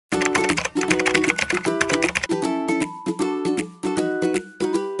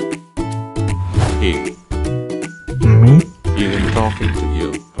He. Me? He am talking to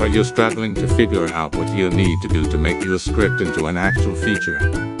you. Are you struggling to figure out what you need to do to make your script into an actual feature?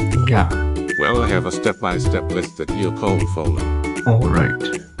 Yeah. Well, I have a step-by-step list that you'll code follow. Alright.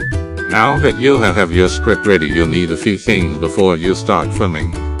 Now that you have your script ready, you'll need a few things before you start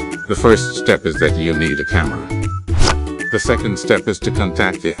filming. The first step is that you need a camera. The second step is to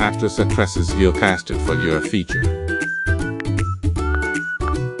contact the actress actresses you casted for your feature.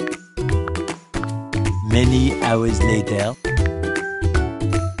 Many hours later.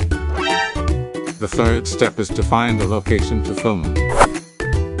 The third step is to find a location to film.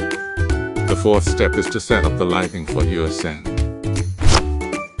 The fourth step is to set up the lighting for your scene.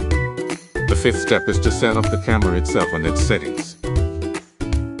 The fifth step is to set up the camera itself and its settings.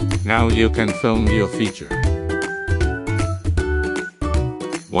 Now you can film your feature.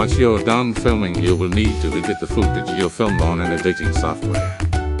 Once you're done filming, you will need to edit the footage you filmed on an editing software.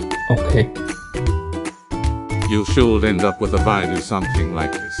 Okay. You should end up with a video something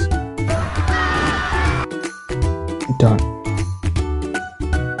like this. Done.